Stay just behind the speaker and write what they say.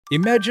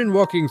Imagine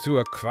walking through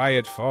a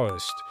quiet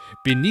forest.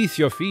 Beneath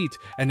your feet,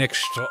 an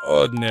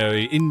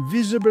extraordinary,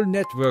 invisible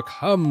network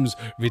hums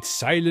with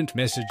silent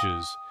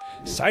messages.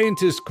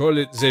 Scientists call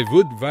it the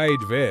Wood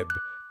Wide Web.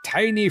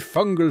 Tiny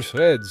fungal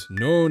threads,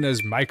 known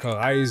as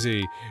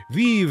mycorrhizae,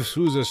 weave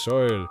through the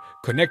soil,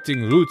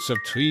 connecting roots of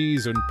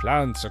trees and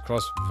plants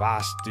across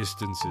vast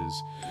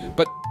distances.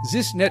 But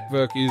this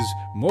network is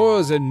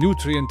more than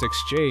nutrient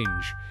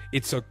exchange.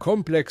 It's a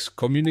complex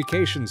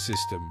communication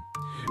system.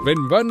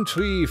 When one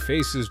tree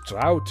faces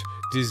drought,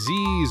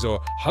 disease, or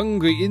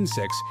hungry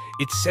insects,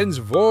 it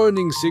sends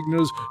warning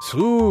signals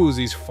through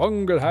these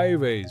fungal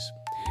highways.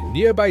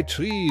 Nearby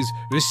trees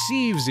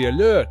receive the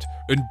alert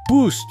and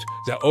boost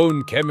their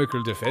own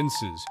chemical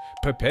defenses,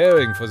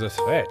 preparing for the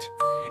threat.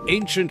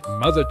 Ancient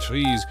mother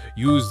trees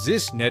use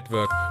this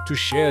network to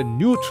share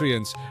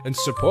nutrients and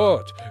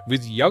support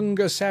with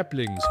younger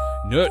saplings,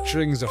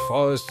 nurturing the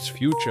forest's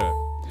future.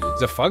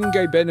 The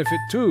fungi benefit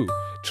too,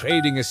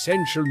 trading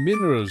essential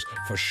minerals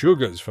for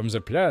sugars from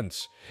the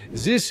plants.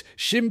 This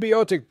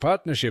symbiotic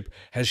partnership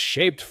has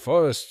shaped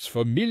forests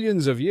for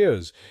millions of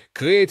years,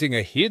 creating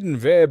a hidden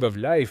web of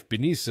life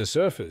beneath the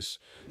surface.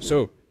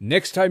 So,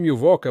 next time you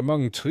walk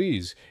among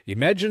trees,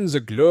 imagine the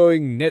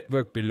glowing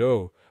network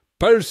below,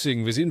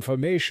 pulsing with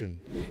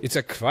information. It's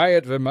a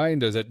quiet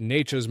reminder that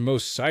nature's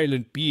most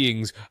silent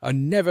beings are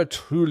never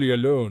truly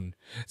alone.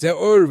 They're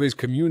always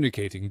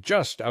communicating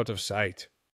just out of sight.